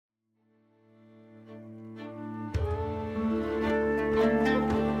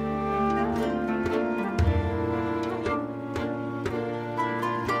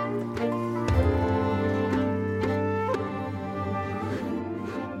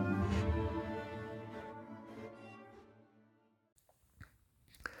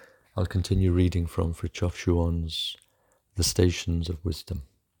I'll continue reading from Frithjof Schuon's The Stations of Wisdom,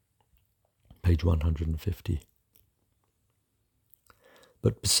 page 150.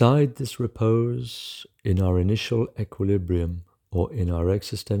 But beside this repose, in our initial equilibrium or in our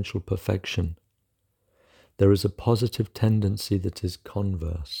existential perfection, there is a positive tendency that is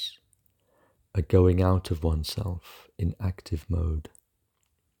converse, a going out of oneself in active mode.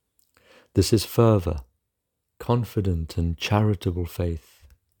 This is fervour, confident and charitable faith.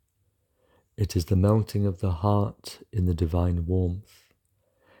 It is the melting of the heart in the divine warmth,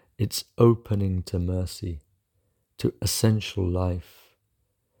 its opening to mercy, to essential life,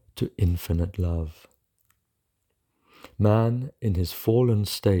 to infinite love. Man in his fallen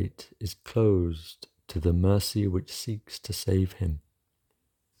state is closed to the mercy which seeks to save him.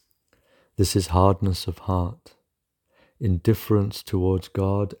 This is hardness of heart, indifference towards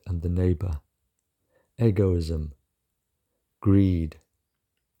God and the neighbour, egoism, greed,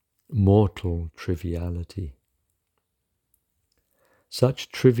 mortal triviality. Such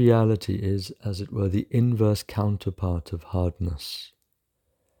triviality is, as it were, the inverse counterpart of hardness.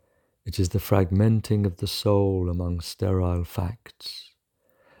 It is the fragmenting of the soul among sterile facts,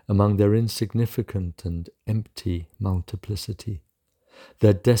 among their insignificant and empty multiplicity,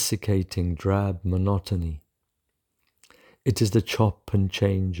 their desiccating drab monotony. It is the chop and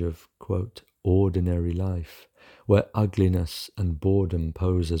change of, quote, ordinary life, where ugliness and boredom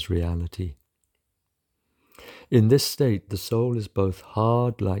pose as reality. In this state, the soul is both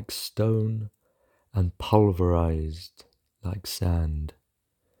hard like stone and pulverized like sand.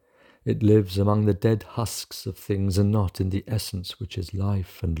 It lives among the dead husks of things and not in the essence which is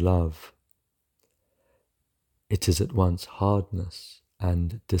life and love. It is at once hardness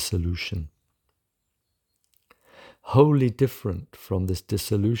and dissolution. Wholly different from this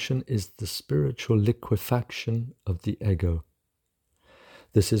dissolution is the spiritual liquefaction of the ego.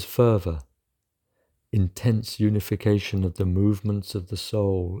 This is fervour, intense unification of the movements of the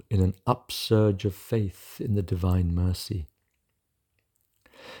soul in an upsurge of faith in the divine mercy.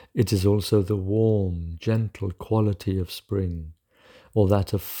 It is also the warm, gentle quality of spring, or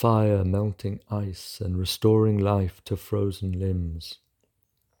that of fire melting ice and restoring life to frozen limbs.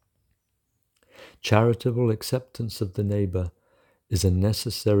 Charitable acceptance of the neighbour is a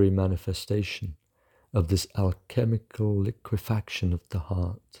necessary manifestation of this alchemical liquefaction of the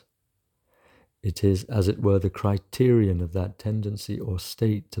heart. It is, as it were, the criterion of that tendency or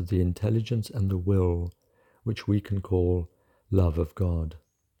state of the intelligence and the will, which we can call love of God.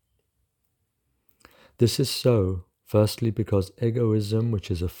 This is so, firstly, because egoism,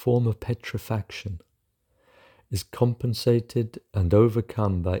 which is a form of petrifaction, is compensated and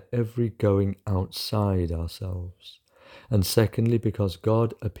overcome by every going outside ourselves, and secondly, because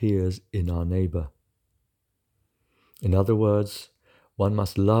God appears in our neighbour. In other words, one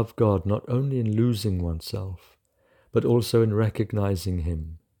must love God not only in losing oneself, but also in recognizing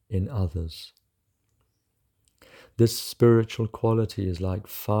him in others. This spiritual quality is like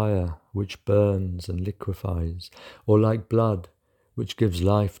fire which burns and liquefies, or like blood which gives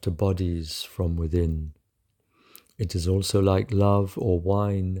life to bodies from within. It is also like love or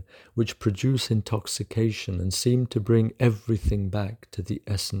wine which produce intoxication and seem to bring everything back to the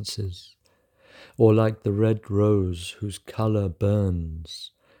essences, or like the red rose whose colour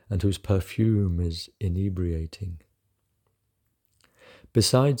burns and whose perfume is inebriating.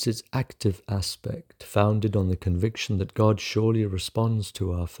 Besides its active aspect, founded on the conviction that God surely responds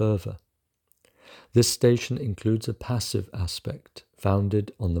to our fervour, this station includes a passive aspect,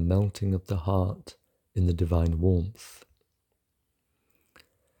 founded on the melting of the heart in the divine warmth.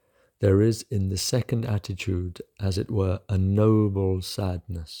 There is in the second attitude, as it were, a noble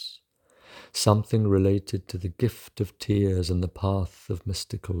sadness, something related to the gift of tears and the path of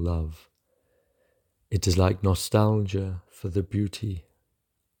mystical love. It is like nostalgia for the beauty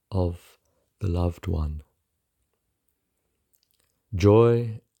of the loved one.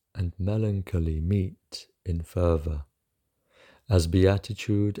 Joy and melancholy meet in fervour, as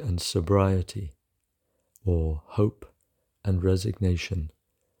beatitude and sobriety, or hope and resignation,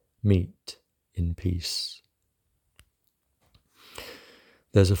 meet in peace.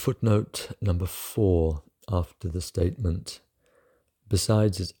 There's a footnote number 4 after the statement.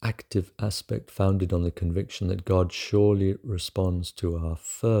 Besides its active aspect founded on the conviction that God surely responds to our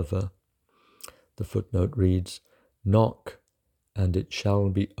fervour, the footnote reads, "Knock, and it shall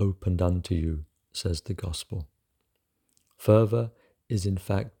be opened unto you," says the Gospel. Fervour is in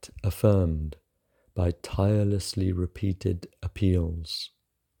fact affirmed by tirelessly repeated appeals,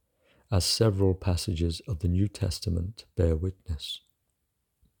 as several passages of the New Testament bear witness.